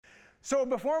So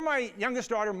before my youngest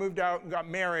daughter moved out and got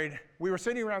married, we were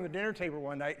sitting around the dinner table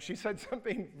one night. She said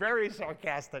something very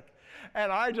sarcastic,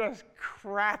 and I just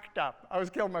cracked up. I was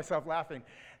killing myself laughing.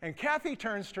 And Kathy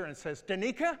turns to her and says,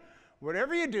 "Danica,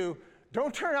 whatever you do,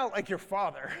 don't turn out like your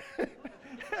father."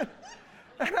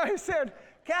 And I said,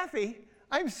 "Kathy,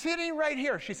 I'm sitting right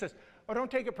here." She says, "Oh, don't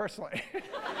take it personally."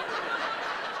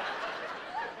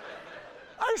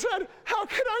 I said, "How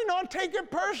can I not take it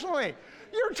personally?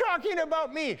 You're talking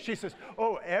about me." She says,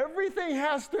 "Oh, everything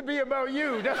has to be about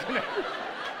you, doesn't it?"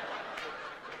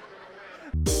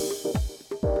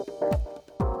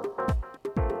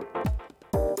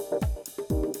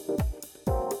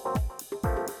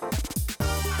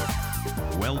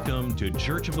 Welcome to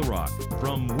Church of the Rock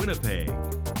from Winnipeg.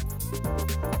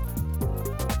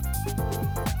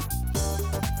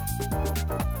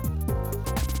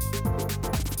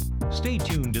 Stay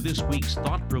tuned to this week's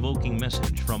thought-provoking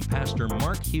message from Pastor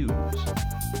Mark Hughes.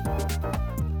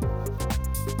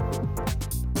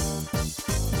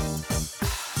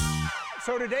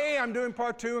 So today I'm doing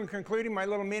part 2 and concluding my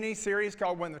little mini-series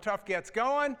called When the Tough Gets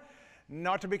Going.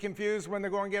 Not to be confused, when the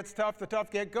going gets tough, the tough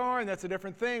get going. That's a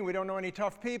different thing. We don't know any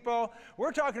tough people.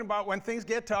 We're talking about when things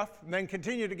get tough, and then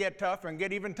continue to get tough and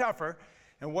get even tougher.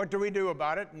 And what do we do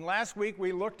about it? And last week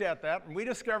we looked at that, and we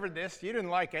discovered this. You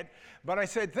didn't like it, but I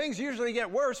said things usually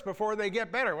get worse before they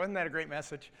get better. Wasn't that a great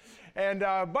message? And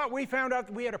but we found out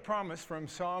that we had a promise from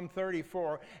Psalm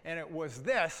 34, and it was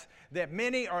this, that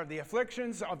many are the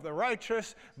afflictions of the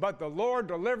righteous, but the Lord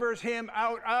delivers him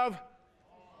out of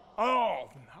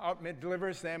all. It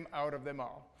delivers them out of them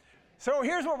all. So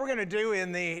here's what we're going to do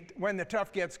when the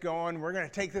tough gets going. We're going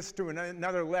to take this to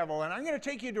another level, and I'm going to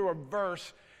take you to a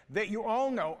verse that you all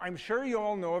know. I'm sure you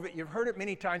all know of it. You've heard it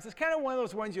many times. It's kind of one of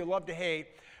those ones you love to hate,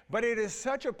 but it is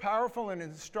such a powerful and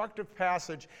instructive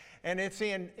passage, and it's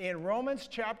in Romans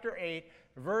chapter 8,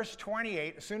 verse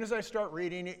 28. As soon as I start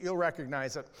reading it, you'll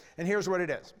recognize it. And here's what it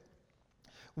is.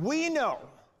 We know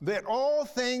that all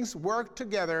things work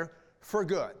together for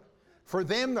good, for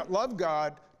them that love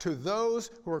God, to those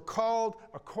who are called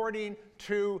according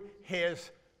to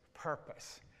his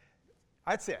purpose.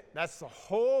 That's it. That's the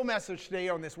whole message today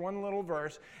on this one little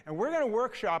verse. And we're going to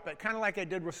workshop it kind of like I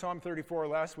did with Psalm 34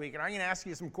 last week. And I'm going to ask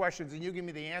you some questions and you give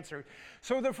me the answer.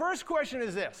 So the first question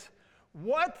is this.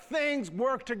 What things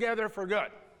work together for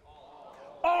good?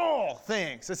 All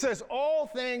things. It says all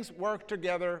things work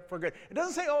together for good. It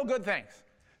doesn't say all good things.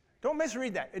 Don't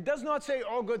misread that. It does not say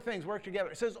all good things work together.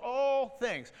 It says all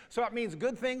things. So it means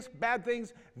good things,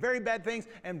 very bad things,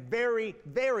 and very,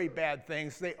 very bad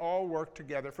things. They all work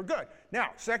together for good.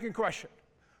 Now, second question.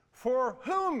 For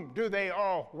whom do they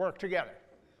all work together?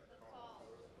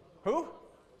 Who?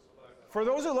 For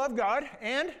those who love God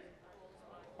and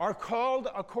are called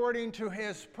according to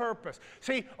his purpose.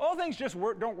 See, all things just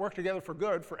don't work together for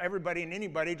good for everybody and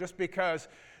anybody just because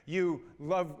you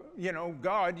love,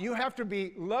 God. You have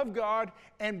to love God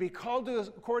and be called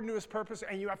according to his purpose,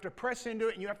 and you have to press into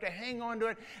it, and you have to hang on to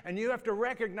it, and you have to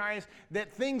recognize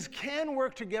that things can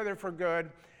work together for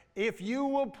good if you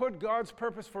will put God's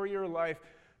purpose for your life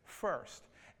first.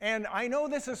 And I know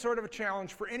this is sort of a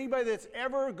challenge for anybody that's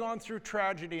ever gone through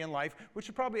tragedy in life, which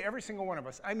is probably every single one of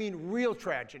us. I mean, real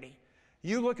tragedy.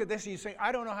 You look at this and you say,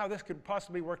 I don't know how this could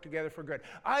possibly work together for good.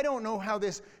 I don't know how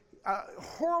this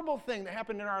horrible thing that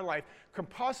happened in our life could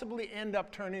possibly end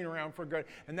up turning around for good.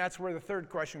 And that's where the third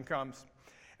question comes.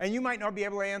 And you might not be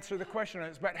able to answer the question,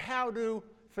 but how do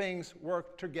things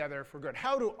work together for good?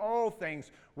 How do all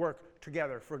things work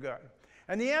together for good?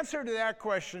 And the answer to that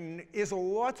question is a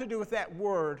lot to do with that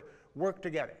word, work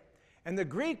together. And the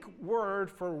Greek word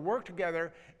for work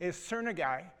together is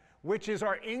synergai, which is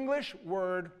our English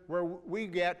word where we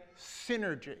get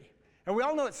synergy. And we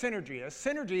all know what synergy is.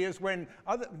 Synergy is when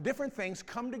different things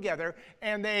come together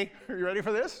and they, are you ready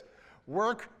for this?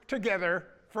 Work together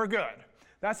for good.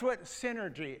 That's what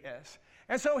synergy is.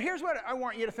 And so here's what I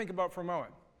want you to think about for a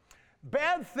moment.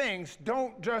 Bad things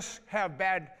don't just have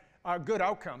good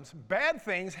outcomes. Bad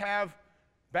things have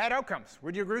bad outcomes.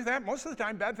 Would you agree with that? Most of the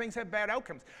time, bad things have bad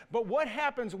outcomes. But what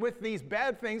happens with these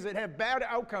bad things that have bad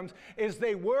outcomes is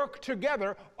they work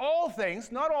together. All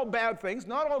things, not all bad things,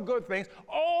 not all good things,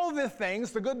 all the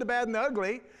things, the good, the bad, and the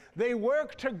ugly, they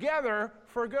work together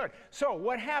for good. So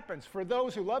what happens for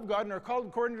those who love God and are called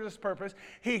according to his purpose?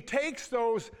 He takes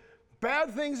those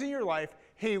bad things in your life,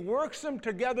 he works them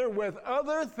together with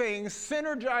other things,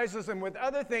 synergizes them with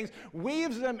other things,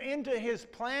 weaves them into his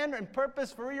plan and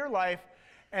purpose for your life,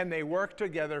 and they work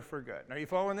together for good. Are you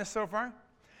following this so far?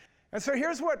 And so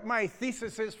here's what my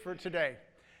thesis is for today,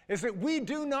 is that we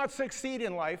do not succeed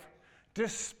in life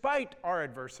despite our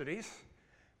adversities,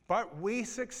 but we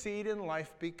succeed in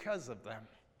life because of them.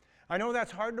 I know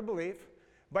that's hard to believe,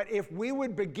 but if we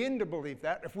would begin to believe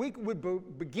that, if we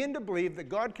would begin to believe that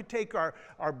God could take our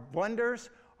blunders,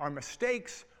 our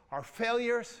mistakes, our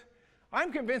failures,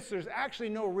 I'm convinced there's actually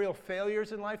no real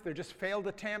failures in life. They're just failed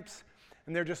attempts,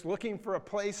 and they're just looking for a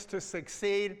place to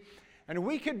succeed. And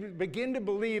we could begin to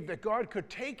believe that God could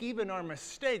take even our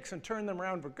mistakes and turn them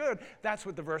around for good. That's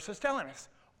what the verse is telling us.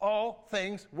 All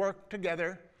things work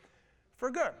together for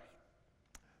good.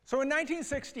 So in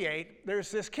 1968,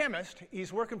 there's this chemist.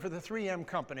 He's working for the 3M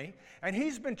company, and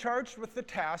he's been charged with the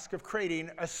task of creating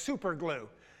a super glue.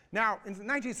 Now, in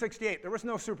 1968, there was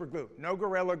no super glue, no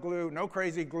Gorilla Glue, no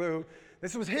Crazy Glue.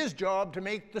 This was his job to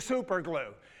make the super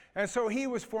glue. And so he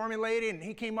was formulating, and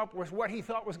he came up with what he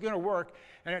thought was going to work,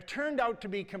 and it turned out to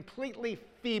be completely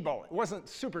feeble. It wasn't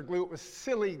super glue, it was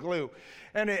silly glue.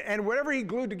 And whatever he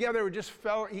glued together, it just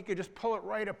fell, he could just pull it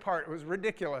right apart. It was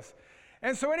ridiculous.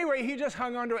 And so anyway, he just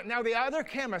hung on to it. Now, the other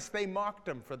chemists, they mocked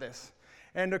him for this.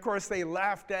 And of course, they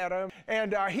laughed at him.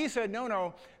 And he said,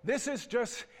 no, this is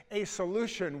just a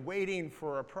solution waiting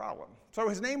for a problem. So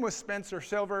his name was Spencer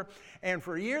Silver. And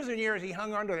for years and years, he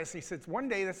hung on to this. He said, one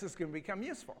day this is going to become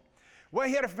useful. Well,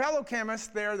 he had a fellow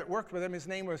chemist there that worked with him. His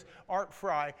name was Art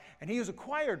Fry. And he was a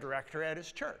choir director at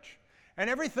his church. And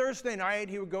every Thursday night,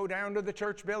 he would go down to the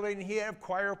church building, and he'd have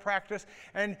choir practice,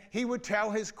 and he would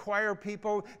tell his choir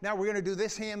people, now we're going to do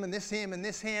this hymn, and this hymn, and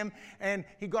this hymn, and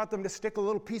he got them to stick a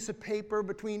little piece of paper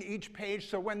between each page,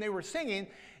 so when they were singing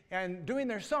and doing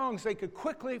their songs, they could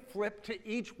quickly flip to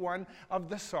each one of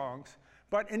the songs.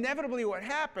 But inevitably what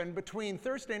happened between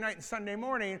Thursday night and Sunday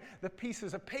morning, the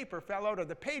pieces of paper fell out of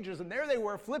the pages, and there they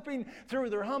were flipping through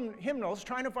their hymnals,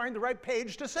 trying to find the right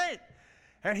page to sing.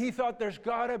 And he thought there's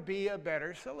got to be a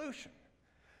better solution.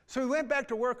 So he went back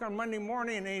to work on Monday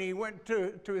morning, and he went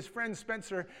to his friend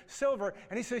Spencer Silver,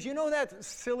 and he says, you know that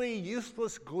silly,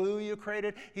 useless glue you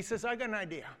created? He says, I got an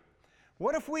idea.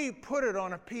 What if we put it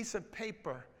on a piece of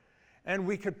paper, and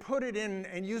we could put it in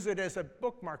and use it as a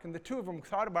bookmark? And the two of them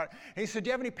thought about it. And he said, do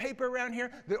you have any paper around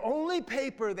here? The only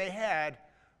paper they had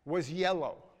was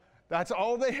yellow. That's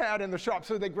all they had in the shop.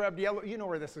 So they grabbed yellow. You know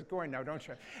where this is going now, don't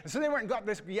you? And so they went and got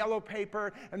this yellow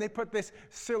paper, and they put this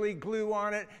silly glue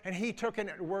on it, and he took it, and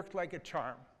it worked like a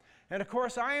charm. And of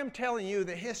course, I am telling you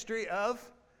the history of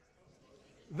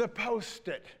the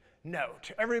Post-it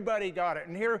note. Everybody got it.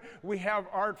 And here we have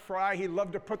Art Fry. He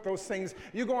loved to put those things.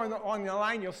 You go on the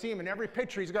line, you'll see him in every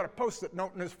picture. He's got a Post-it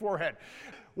note in his forehead.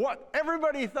 What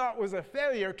everybody thought was a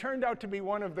failure turned out to be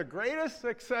one of the greatest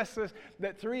successes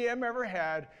that 3M ever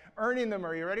had, earning them,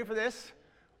 are you ready for this?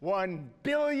 $1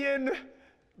 billion.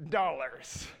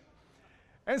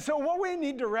 And so what we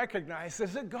need to recognize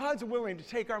is that God's willing to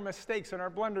take our mistakes and our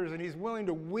blunders, and he's willing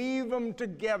to weave them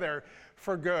together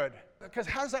for good. Because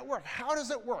how does that work? How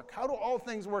does it work? How do all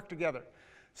things work together?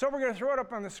 So we're going to throw it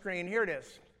up on the screen. Here it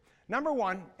is. Number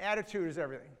one, attitude is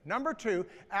everything. Number two,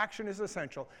 action is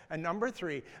essential. And number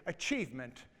three,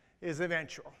 achievement is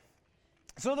eventual.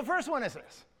 So the first one is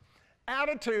this.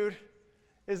 Attitude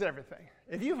is everything.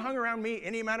 If you've hung around me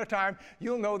any amount of time,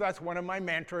 you'll know that's one of my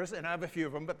mantras, and I have a few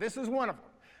of them, but this is one of them.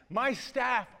 My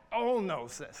staff all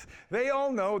knows this. They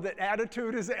all know that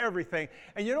attitude is everything.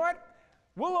 And you know what?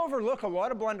 We'll overlook a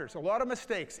lot of blunders, a lot of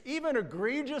mistakes, even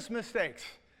egregious mistakes.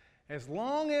 As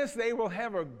long as they will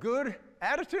have a good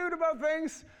attitude about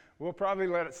things, we'll probably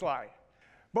let it slide.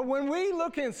 But when we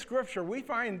look in Scripture, we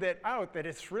find that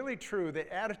it's really true that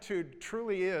attitude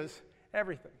truly is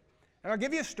everything. And I'll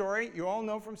give you a story you all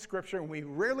know from Scripture, and we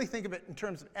rarely think of it in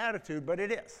terms of attitude, but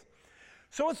it is.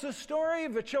 So it's the story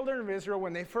of the children of Israel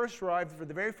when they first arrived for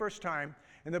the very first time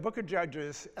in the book of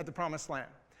Judges at the Promised Land.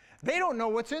 They don't know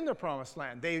what's in the Promised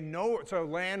Land. They know it's a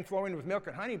land flowing with milk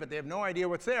and honey, but they have no idea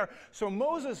what's there. So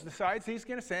Moses decides he's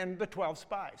going to send the 12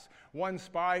 spies. One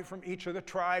spy from each of the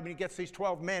tribe, and he gets these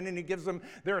 12 men, and he gives them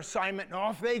their assignment, and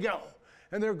off they go.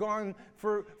 And they're gone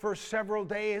for several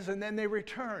days, and then they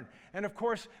return. And of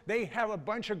course, they have a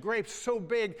bunch of grapes so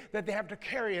big that they have to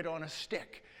carry it on a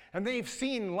stick. And they've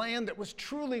seen land that was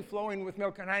truly flowing with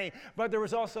milk and honey, but there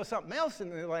was also something else in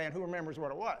the land. Who remembers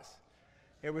what it was?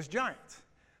 It was giants.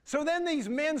 So then these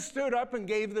men stood up and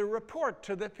gave the report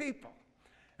to the people.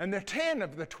 And the 10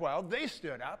 of the 12, they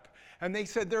stood up, and they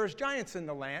said, there's giants in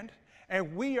the land,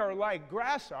 and we are like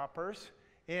grasshoppers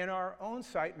in our own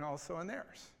sight and also in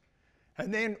theirs.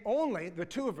 And then only the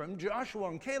two of them, Joshua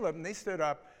and Caleb, and they stood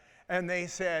up, and they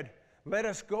said, let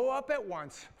us go up at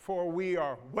once, for we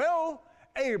are well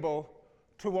able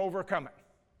to overcome it.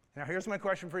 Now here's my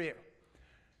question for you.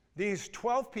 These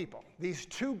 12 people, these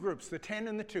two groups, the 10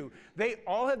 and the 2, they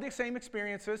all had the same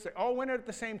experiences. They all went out at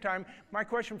the same time. My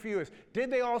question for you is,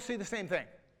 did they all see the same thing?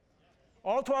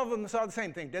 All 12 of them saw the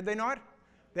same thing, did they not?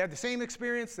 They had the same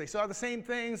experience, they saw the same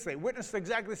things, they witnessed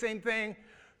exactly the same thing.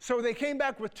 So they came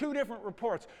back with two different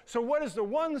reports. So what is the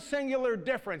one singular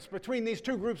difference between these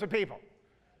two groups of people?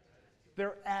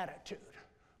 Their attitude.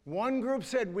 One group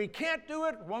said, we can't do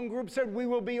it. One group said, we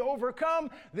will be overcome.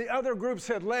 The other group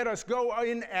said, let us go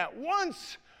in at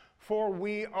once, for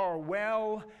we are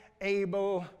well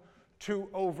able to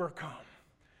overcome.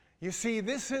 You see,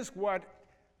 this is what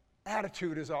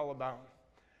attitude is all about.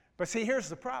 But see, here's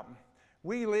the problem.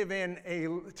 We live in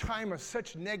a time of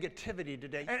such negativity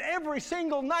today. And every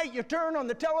single night you turn on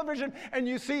the television and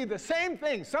you see the same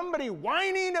thing. Somebody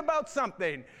whining about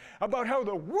something, about how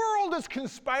the world has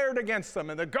conspired against them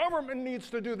and the government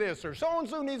needs to do this or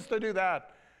so-and-so needs to do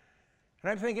that.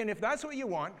 And I'm thinking, if that's what you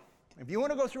want, if you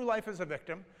want to go through life as a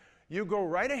victim, you go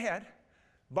right ahead.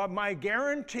 But my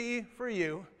guarantee for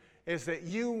you is that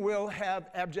you will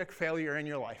have abject failure in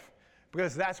your life,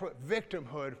 because that's what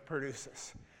victimhood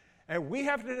produces. And we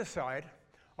have to decide,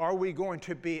 are we going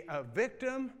to be a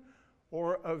victim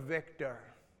or a victor?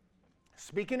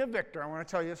 Speaking of victor, I want to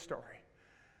tell you a story.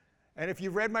 And if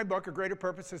you've read my book, A Greater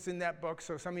Purpose, it's in that book,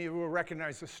 so some of you will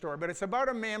recognize this story. But it's about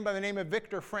a man by the name of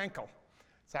Viktor Frankl.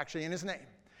 It's actually in his name.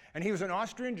 And he was an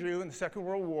Austrian Jew in the Second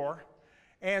World War.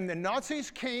 And the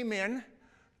Nazis came in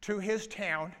to his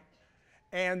town,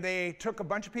 and they took a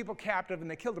bunch of people captive, and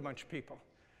they killed a bunch of people.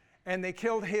 And they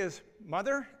killed his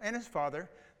mother and his father.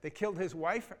 They killed his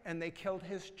wife, and they killed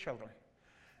his children.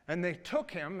 And they took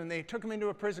him into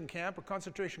a prison camp, a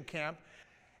concentration camp.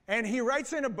 And he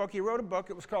writes in a book, he wrote a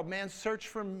book, it was called Man's Search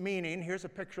for Meaning. Here's a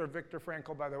picture of Viktor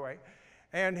Frankl, by the way.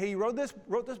 And he wrote this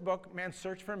book, Man's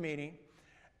Search for Meaning.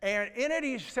 And in it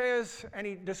he says, and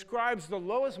he describes the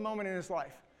lowest moment in his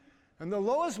life. And the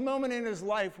lowest moment in his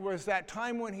life was that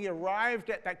time when he arrived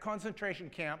at that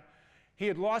concentration camp. He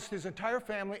had lost his entire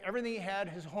family, everything he had,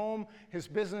 his home, his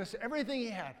business, everything he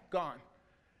had, gone.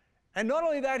 And not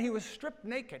only that, he was stripped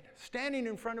naked, standing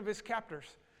in front of his captors.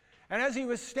 And as he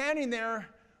was standing there,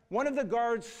 one of the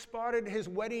guards spotted his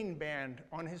wedding band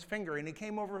on his finger, and he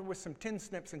came over with some tin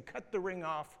snips and cut the ring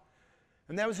off.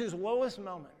 And that was his lowest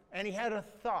moment. And he had a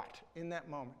thought in that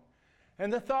moment.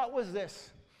 And the thought was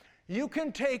this: you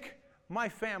can take my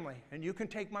family, and you can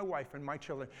take my wife and my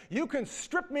children. You can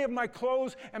strip me of my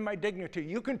clothes and my dignity.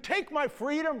 You can take my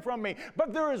freedom from me.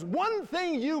 But there is one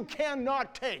thing you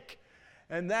cannot take,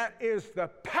 and that is the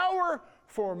power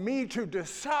for me to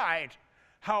decide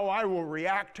how I will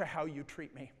react to how you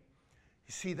treat me.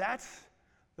 You see, that's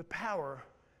the power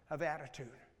of attitude.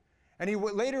 And he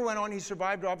later went on, he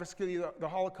survived obviously the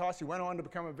Holocaust. He went on to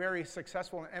become a very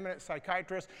successful and eminent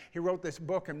psychiatrist. He wrote this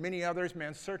book and many others,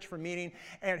 Man's Search for Meaning.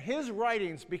 And his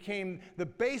writings became the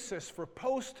basis for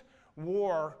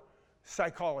post-war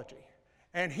psychology.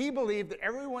 And he believed that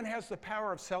everyone has the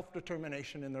power of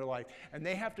self-determination in their life. And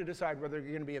they have to decide whether you're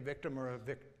going to be a victim or a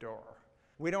victor.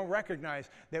 We don't recognize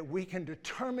that we can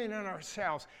determine in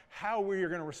ourselves how we are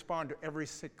going to respond to every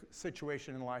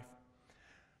situation in life.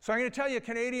 So I'm going to tell you a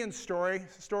Canadian story,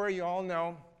 a story you all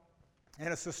know,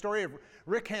 and it's the story of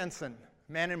Rick Hansen,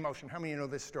 Man in Motion. How many of you know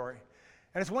this story?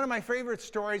 And it's one of my favorite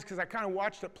stories because I kind of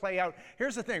watched it play out.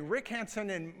 Here's the thing, Rick Hansen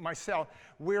and myself,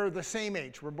 we're the same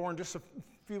age. We're born just a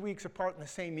few weeks apart in the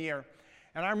same year.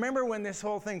 And I remember when this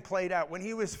whole thing played out. When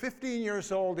he was 15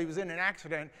 years old, he was in an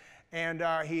accident, and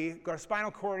he got a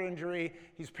spinal cord injury.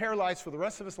 He's paralyzed for the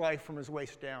rest of his life from his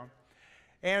waist down.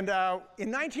 And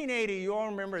in 1980, you all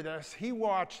remember this, he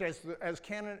watched, as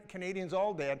Canadians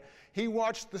all did, he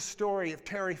watched the story of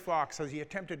Terry Fox as he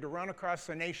attempted to run across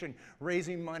the nation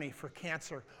raising money for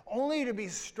cancer, only to be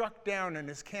struck down in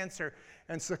his cancer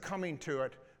and succumbing to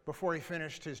it before he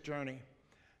finished his journey.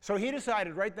 So he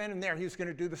decided right then and there he was going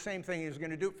to do the same thing. He was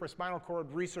going to do it for spinal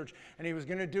cord research, and he was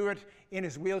going to do it in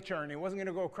his wheelchair, and he wasn't going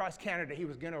to go across Canada. He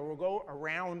was going to go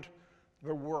around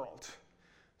the world.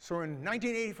 So in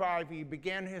 1985, he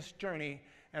began his journey,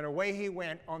 and away he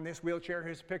went on this wheelchair.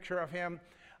 Here's a picture of him,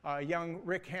 young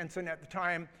Rick Hansen at the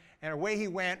time, and away he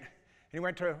went. He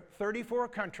went to 34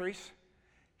 countries.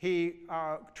 He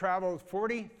traveled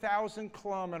 40,000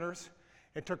 kilometers.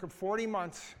 It took him 40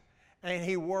 months, and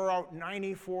he wore out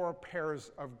 94 pairs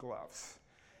of gloves.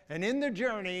 And in the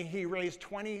journey, he raised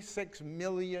 $26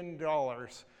 million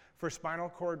for spinal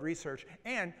cord research,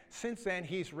 and since then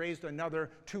he's raised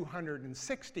another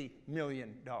 $260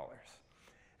 million.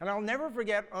 And I'll never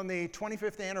forget on the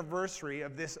 25th anniversary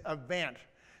of this event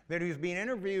that he was being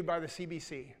interviewed by the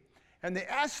CBC, and they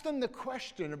asked him the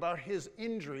question about his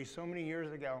injury so many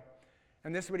years ago,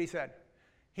 and this is what he said.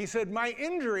 He said, "My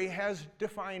injury has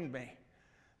defined me.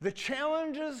 The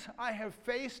challenges I have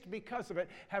faced because of it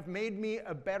have made me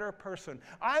a better person.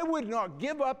 I would not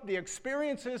give up the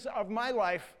experiences of my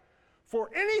life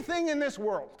for anything in this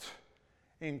world,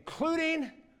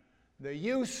 including the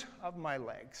use of my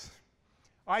legs.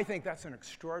 I think that's an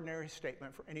extraordinary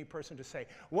statement for any person to say.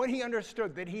 When he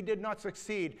understood that he did not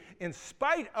succeed in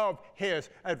spite of his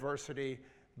adversity,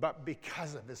 but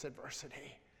because of his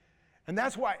adversity. And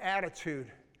that's why attitude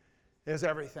is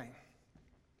everything.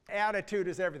 Attitude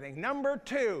is everything. Number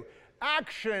 2,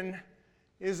 action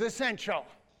is essential.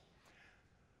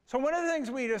 So one of the things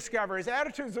we discover is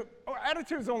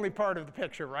attitude's only part of the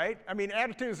picture, right? I mean,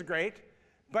 attitude is great,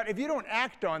 but if you don't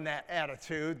act on that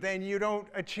attitude, then you don't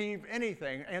achieve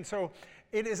anything. And so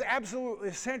it is absolutely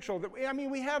essential that,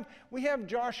 we have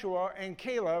Joshua and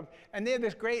Caleb, and they had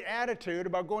this great attitude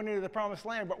about going into the promised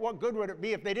land, but what good would it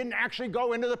be if they didn't actually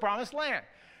go into the promised land?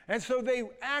 And so they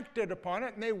acted upon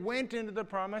it, and they went into the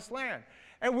promised land.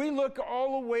 And we look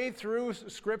all the way through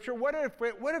Scripture. What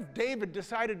if David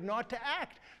decided not to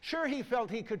act? Sure, he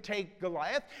felt he could take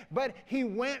Goliath, but he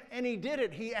went and he did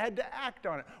it. He had to act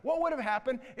on it. What would have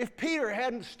happened if Peter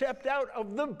hadn't stepped out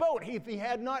of the boat? If he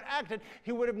had not acted,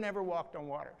 he would have never walked on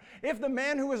water. If the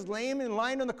man who was lame and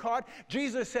lying on the cot,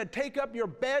 Jesus said, take up your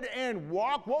bed and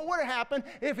walk, what would have happened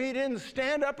if he didn't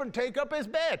stand up and take up his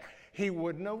bed? He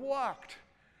wouldn't have walked.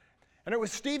 And it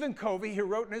was Stephen Covey who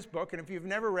wrote in his book, and if you've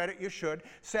never read it, you should,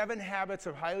 7 Habits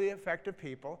of Highly Effective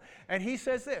People. And he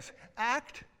says this,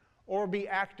 act or be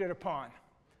acted upon.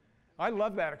 I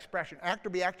love that expression, act or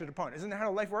be acted upon. Isn't that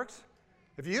how life works?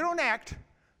 If you don't act,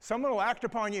 someone will act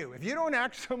upon you. If you don't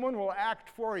act, someone will act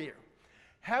for you.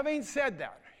 Having said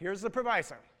that, here's the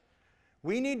proviso.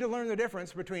 We need to learn the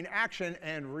difference between action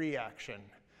and reaction.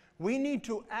 We need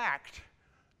to act,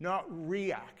 not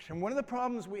react. And one of the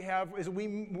problems we have is we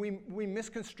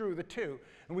misconstrue the two,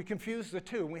 and we confuse the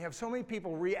two. And we have so many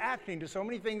people reacting to so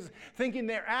many things, thinking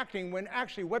they're acting, when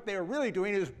actually what they are really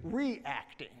doing is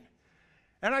reacting.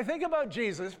 And I think about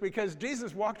Jesus, because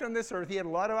Jesus walked on this earth, he had a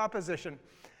lot of opposition.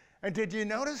 And did you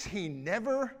notice he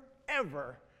never,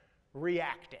 ever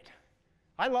reacted?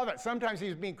 I love it. Sometimes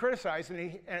he's being criticized,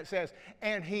 and it says,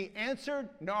 and he answered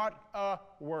not a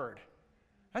word.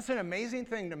 That's an amazing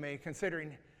thing to me,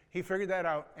 considering he figured that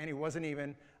out, and he wasn't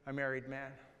even a married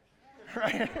man.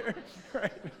 Right?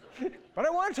 Right? But I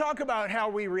want to talk about how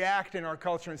we react in our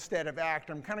culture instead of act.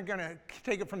 I'm kind of going to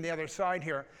take it from the other side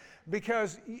here.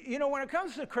 Because, when it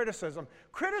comes to criticism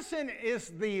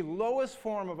is the lowest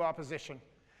form of opposition.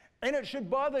 And it should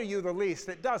bother you the least.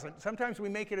 It doesn't. Sometimes we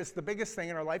make it as the biggest thing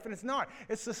in our life, and it's not.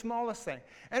 It's the smallest thing.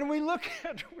 And we look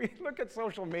at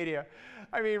social media.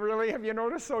 I mean, really, have you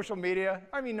noticed social media?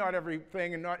 I mean, not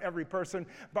everything and not every person,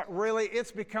 but really,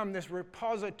 it's become this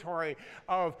repository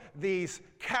of these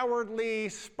cowardly,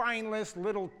 spineless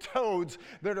little toads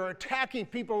that are attacking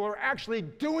people who are actually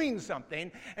doing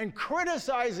something and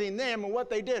criticizing them and what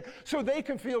they did so they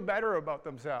can feel better about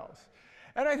themselves.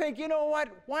 And I think, you know what?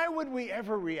 Why would we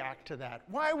ever react to that?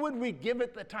 Why would we give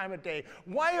it the time of day?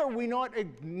 Why are we not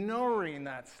ignoring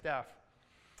that stuff?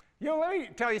 Let me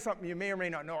tell you something you may or may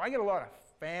not know. I get a lot of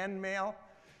fan mail,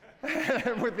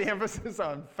 with the emphasis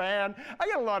on fan. I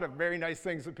get a lot of very nice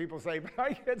things that people say, but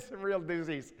I get some real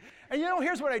doozies. And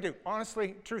here's what I do.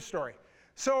 Honestly, true story.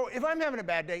 So if I'm having a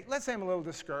bad day, let's say I'm a little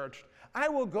discouraged, I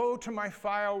will go to my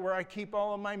file where I keep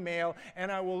all of my mail,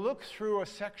 and I will look through a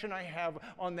section I have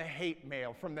on the hate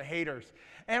mail from the haters.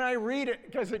 And I read it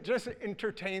because it just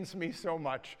entertains me so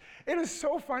much. It is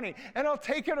so funny. And I'll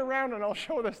take it around and I'll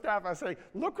show the staff. I'll say,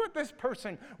 look what this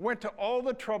person went to all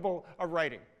the trouble of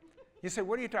writing. You say,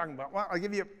 what are you talking about? Well,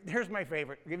 here's my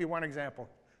favorite. I'll give you one example.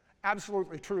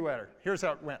 Absolutely true letter. Here's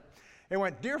how it went. It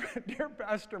went, Dear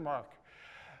Pastor Mark,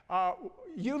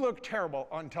 you look terrible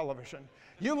on television.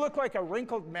 You look like a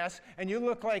wrinkled mess, and you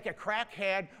look like a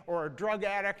crackhead or a drug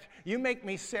addict. You make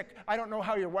me sick. I don't know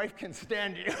how your wife can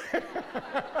stand you.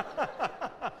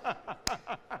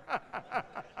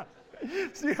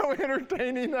 See how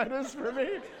entertaining that is for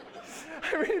me?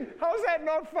 I mean, how's that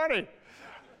not funny?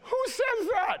 Who says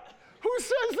that? Who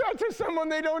says that to someone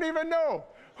they don't even know?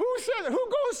 Who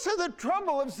goes to the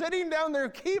trouble of sitting down their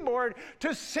keyboard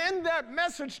to send that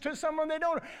message to someone they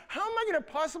don't know? How am I going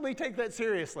to possibly take that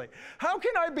seriously? How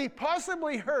can I be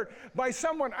possibly hurt by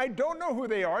someone I don't know who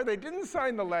they are? They didn't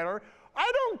sign the letter.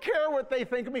 I don't care what they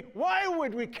think of me. Why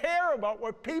would we care about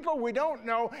what people we don't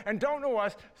know and don't know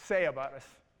us say about us?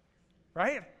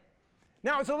 Right?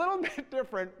 Now, it's a little bit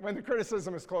different when the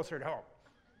criticism is closer to home.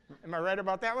 Am I right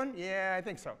about that one? Yeah, I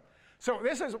think so. So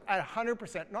this is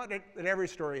 100%, not that every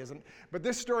story isn't, but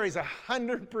this story is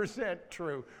 100%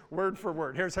 true, word for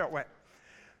word. Here's how it went.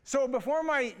 So before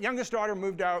my youngest daughter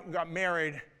moved out and got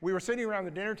married, we were sitting around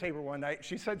the dinner table one night.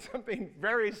 She said something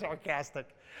very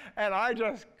sarcastic, and I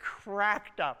just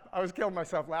cracked up. I was killing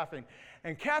myself laughing.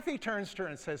 And Kathy turns to her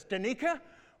and says, "Danica,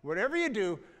 whatever you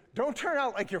do, don't turn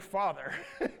out like your father."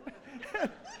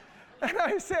 And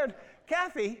I said,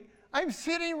 "Kathy, I'm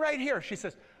sitting right here." She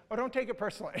says, "Oh, don't take it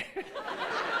personally."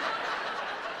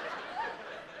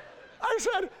 I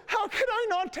said, "How could I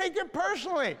not take it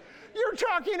personally? You're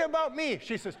talking about me."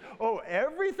 She says, "Oh,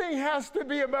 everything has to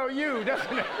be about you,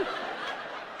 doesn't it?"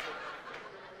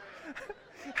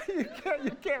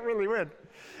 You can't really win.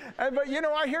 But you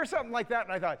know, I hear something like that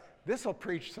and I thought, this will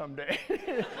preach someday.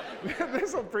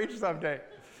 This will preach someday.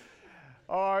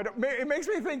 It makes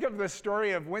me think of the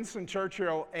story of Winston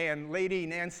Churchill and Lady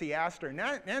Nancy Astor.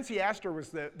 Nancy Astor was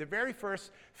the very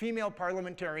first female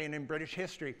parliamentarian in British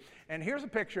history. And here's a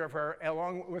picture of her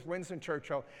along with Winston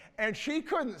Churchill. And she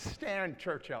couldn't stand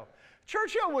Churchill.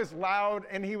 Churchill was loud,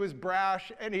 and he was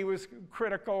brash, and he was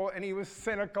critical, and he was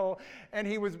cynical, and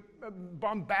he was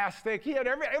bombastic. He had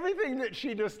everything that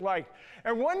she disliked.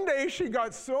 And one day she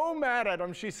got so mad at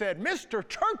him, she said, "Mr.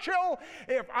 Churchill,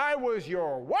 if I was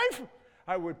your wife,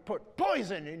 I would put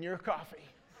poison in your coffee."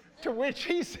 To which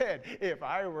he said, "If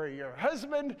I were your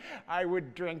husband, I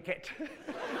would drink it."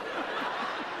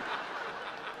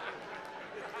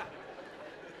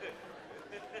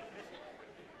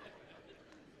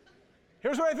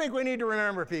 Here's what I think we need to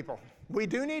remember, people. We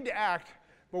do need to act,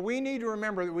 but we need to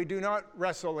remember that we do not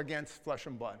wrestle against flesh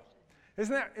and blood.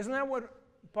 Isn't that what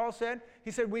Paul said?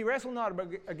 He said, "We wrestle not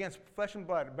against flesh and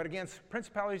blood, but against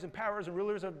principalities and powers and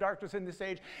rulers of darkness in this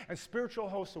age and spiritual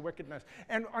hosts of wickedness."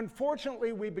 And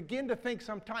unfortunately, we begin to think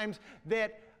sometimes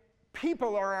that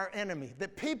people are our enemy,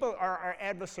 that people are our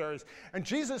adversaries. And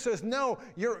Jesus says, no,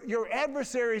 your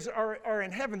adversaries are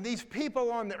in heaven. These people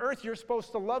on the earth, you're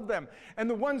supposed to love them. And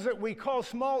the ones that we call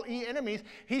small e enemies,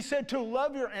 he said to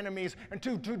love your enemies and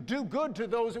to do good to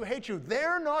those who hate you.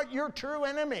 They're not your true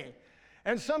enemy.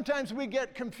 And sometimes we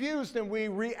get confused and we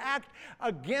react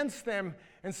against them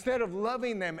instead of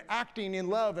loving them, acting in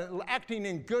love and acting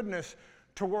in goodness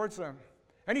towards them.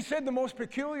 And he said the most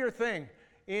peculiar thing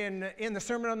in the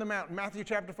Sermon on the Mount, Matthew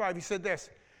chapter 5, he said this.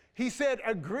 He said,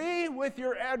 "Agree with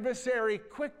your adversary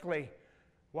quickly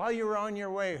while you're on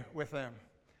your way with them."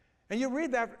 And you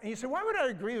read that and you say, why would I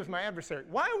agree with my adversary?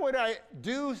 Why would I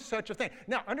do such a thing?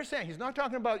 Now, understand, he's not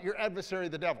talking about your adversary,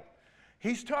 the devil.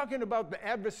 He's talking about the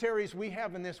adversaries we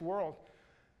have in this world,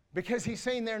 because he's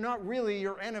saying they're not really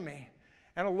your enemy.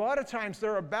 And a lot of times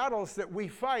there are battles that we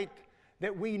fight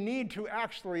that we need to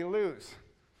actually lose.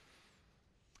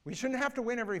 We shouldn't have to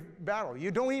win every battle. You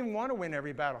don't even want to win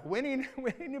every battle. Winning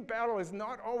a battle is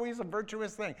not always a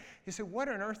virtuous thing. You say, what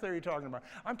on earth are you talking about?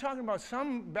 I'm talking about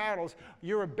some battles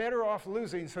you're better off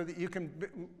losing so that you can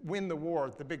win the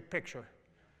war, the big picture.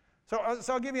 So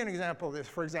I'll give you an example of this,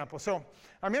 for example. So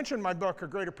I mentioned my book, A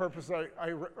Greater Purpose,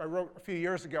 I wrote a few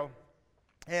years ago.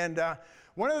 And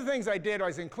one of the things I did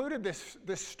was included this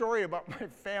story about my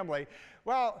family.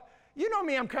 Well, you know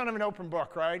me, I'm kind of an open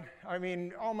book, right? I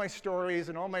mean, all my stories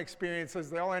and all my experiences,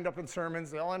 they all end up in sermons,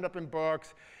 they all end up in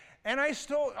books. And I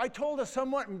told a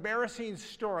somewhat embarrassing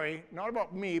story, not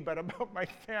about me, but about my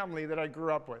family that I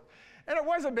grew up with. And it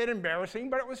was a bit embarrassing,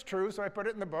 but it was true, so I put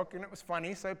it in the book, and it was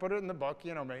funny, so I put it in the book,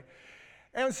 you know me.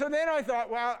 And so then I thought,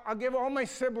 well, I'll give all my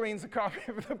siblings a copy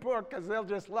of the book, because they'll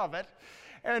just love it.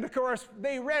 And of course,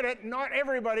 they read it, not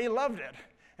everybody loved it.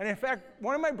 And in fact,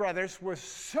 one of my brothers was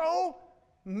so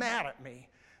mad at me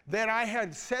that I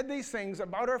had said these things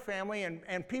about our family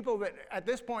and people that at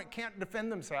this point can't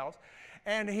defend themselves.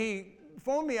 And he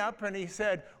phoned me up and he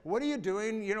said, "What are you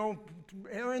doing? You know,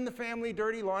 you're in the family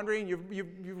dirty laundry and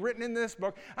you've written in this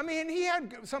book." I mean, he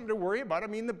had something to worry about. I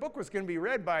mean, the book was going to be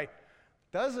read by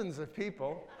dozens of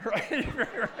people, right?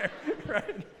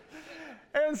 Right.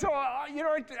 And so, you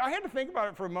know, I had to think about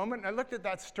it for a moment. And I looked at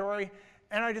that story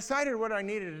and I decided what I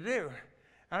needed to do.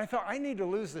 And I thought, I need to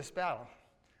lose this battle.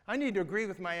 I need to agree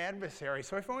with my adversary.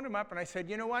 So I phoned him up and I said,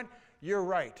 "You know what? You're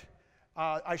right.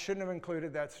 I shouldn't have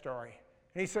included that story."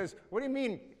 And he says, "What do you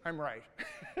mean I'm right?"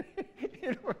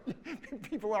 You know,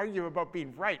 people argue about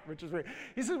being right, which is weird.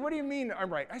 He says, "What do you mean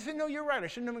I'm right?" I said, "No, you're right. I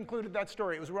shouldn't have included that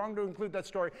story. It was wrong to include that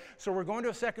story. So we're going to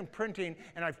a second printing,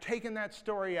 and I've taken that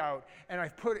story out, and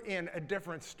I've put in a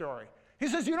different story." He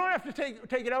says, "You don't have to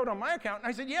take it out on my account." And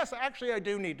I said, "Yes, actually I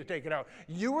do need to take it out.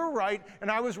 You were right, and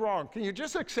I was wrong. Can you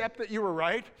just accept that you were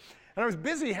right?" And I was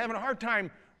busy having a hard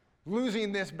time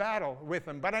losing this battle with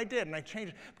him, but I did, and I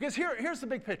changed it. Because here's the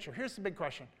big picture. Here's the big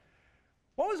question.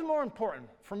 What was more important,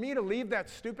 for me to leave that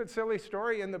stupid, silly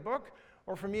story in the book,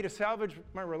 or for me to salvage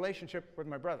my relationship with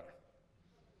my brother?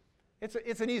 It's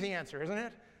an easy answer, isn't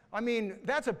it? I mean,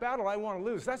 that's a battle I want to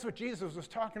lose. That's what Jesus was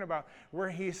talking about, where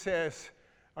he says,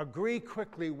 agree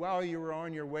quickly while you're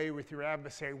on your way with your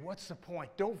adversary. What's the point?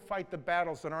 Don't fight the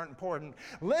battles that aren't important.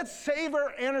 Let's save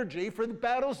our energy for the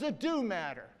battles that do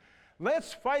matter.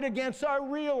 Let's fight against our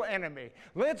real enemy.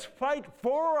 Let's fight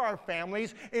for our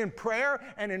families in prayer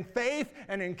and in faith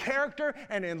and in character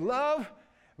and in love.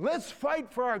 Let's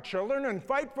fight for our children and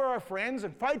fight for our friends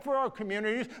and fight for our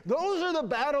communities. Those are the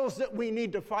battles that we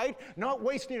need to fight, not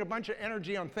wasting a bunch of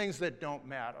energy on things that don't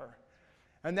matter.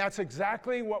 And that's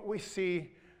exactly what we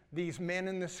see these men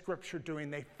in the scripture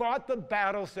doing. They fought the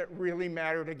battles that really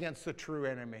mattered against the true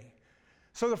enemy.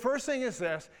 So the first thing is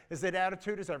this, is that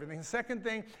attitude is everything. The second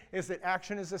thing is that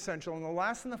action is essential. And the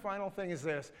last and the final thing is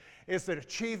this, is that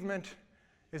achievement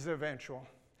is eventual.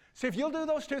 See, if you'll do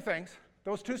those two things,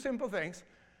 those two simple things,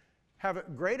 have a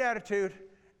great attitude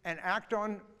and act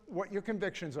on what your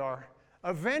convictions are,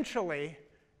 eventually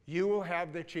you will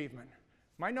have the achievement.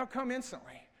 Might not come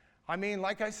instantly. I mean,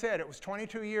 like I said, it was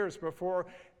 22 years before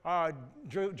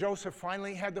Joseph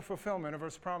finally had the fulfillment of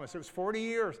his promise. It was 40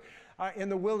 years in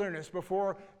the wilderness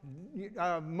before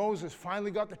Moses finally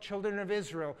got the children of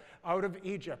Israel out of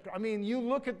Egypt. I mean, you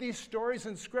look at these stories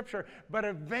in Scripture, but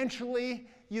eventually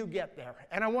you get there.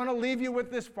 And I want to leave you with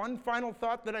this fun final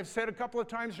thought that I've said a couple of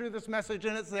times through this message,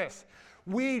 and it's this.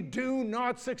 We do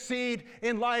not succeed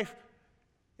in life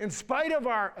in spite of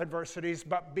our adversities,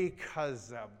 but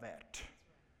because of it.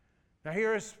 Now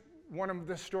here's one of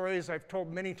the stories I've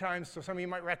told many times, so some of you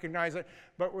might recognize it,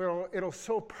 but it'll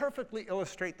so perfectly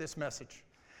illustrate this message.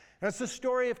 And it's the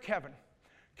story of Kevin.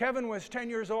 Kevin was 10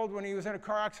 years old when he was in a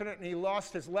car accident, and he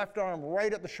lost his left arm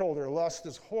right at the shoulder, lost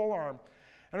his whole arm.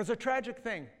 And it was a tragic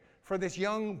thing for this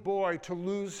young boy to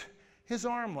lose his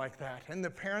arm like that. And the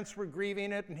parents were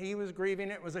grieving it, and he was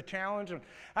grieving it. It was a challenge. And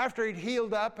after he'd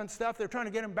healed up and stuff, they're trying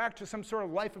to get him back to some sort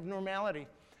of life of normality.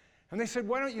 And they said,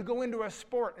 why don't you go into a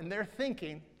sport? And they're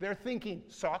thinking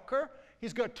soccer?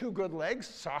 He's got two good legs.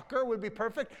 Soccer would be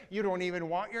perfect. You don't even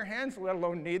want your hands, let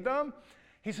alone need them.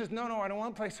 He says, no, I don't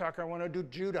want to play soccer. I want to do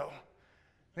judo.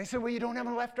 They said, well, you don't have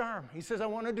a left arm. He says, I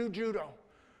want to do judo.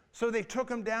 So they took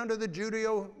him down to the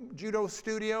judo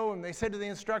studio, and they said to the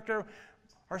instructor,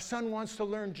 our son wants to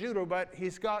learn judo, but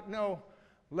he's got no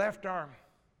left arm.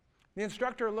 The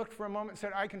instructor looked for a moment and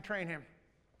said, I can train him.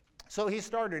 So he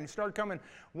started coming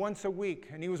once a week,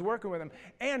 and he was working with him.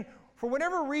 And for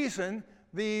whatever reason,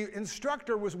 the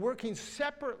instructor was working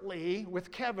separately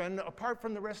with Kevin, apart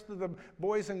from the rest of the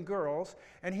boys and girls,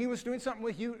 and he was doing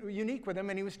something unique with him,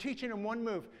 and he was teaching him one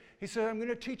move. He said, I'm going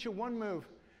to teach you one move.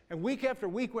 And week after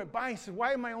week went by. He said,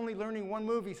 why am I only learning one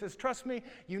move? He says, trust me,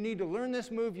 you need to learn this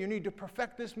move. You need to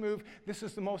perfect this move. This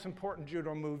is the most important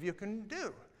judo move you can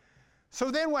do.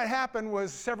 So then what happened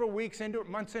was several weeks into it,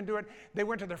 months into it, they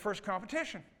went to their first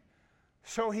competition.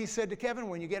 So he said to Kevin,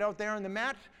 when you get out there on the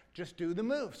mat, just do the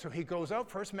move. So he goes out,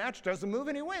 first match, does the move,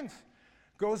 and he wins.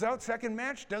 Goes out, second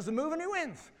match, does the move, and he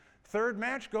wins. Third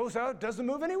match, goes out, does the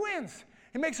move, and he wins.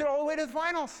 He makes it all the way to the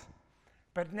finals.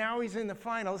 But now he's in the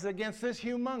finals against this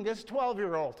humongous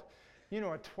 12-year-old. You know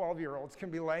what 12-year-olds can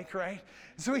be like, right?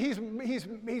 So he's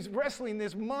wrestling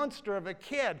this monster of a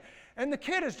kid, and the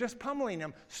kid is just pummeling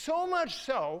him, so much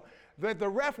so that the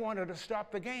ref wanted to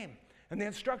stop the game. And the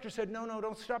instructor said, no,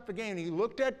 don't stop the game. And he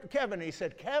looked at Kevin, and he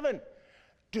said, Kevin,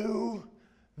 do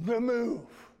the move,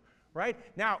 right?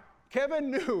 Now,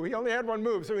 Kevin knew, he only had one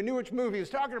move, so he knew which move he was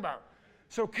talking about.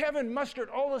 So Kevin mustered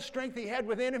all the strength he had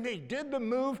within him. He did the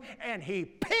move, and he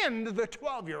pinned the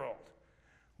 12-year-old,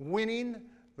 winning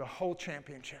the whole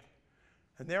championship.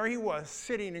 And there he was,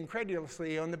 sitting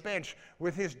incredulously on the bench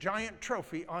with his giant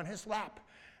trophy on his lap.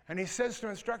 And he says to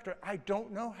the instructor, I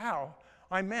don't know how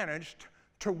I managed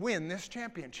to win this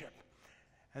championship.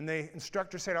 And the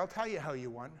instructor said, I'll tell you how you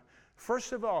won.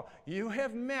 First of all, you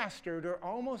have mastered or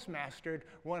almost mastered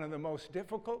one of the most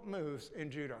difficult moves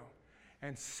in judo.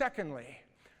 And secondly,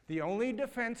 the only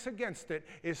defense against it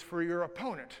is for your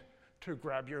opponent to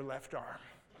grab your left arm.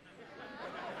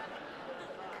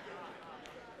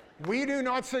 We do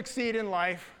not succeed in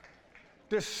life.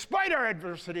 Despite our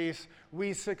adversities,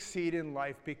 we succeed in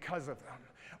life because of them.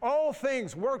 All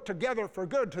things work together for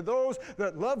good to those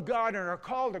that love God and are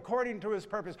called according to his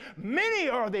purpose. Many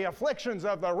are the afflictions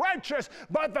of the righteous,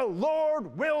 but the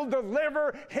Lord will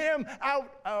deliver him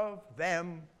out of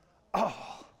them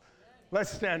all. Let's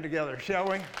stand together, shall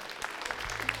we?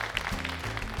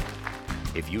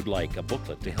 If you'd like a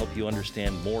booklet to help you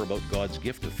understand more about God's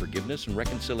gift of forgiveness and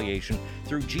reconciliation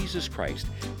through Jesus Christ,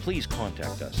 please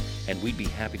contact us, and we'd be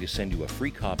happy to send you a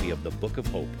free copy of the Book of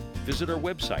Hope. Visit our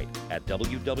website at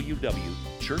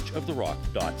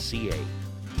www.churchoftherock.ca.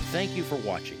 Thank you for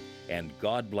watching, and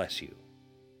God bless you.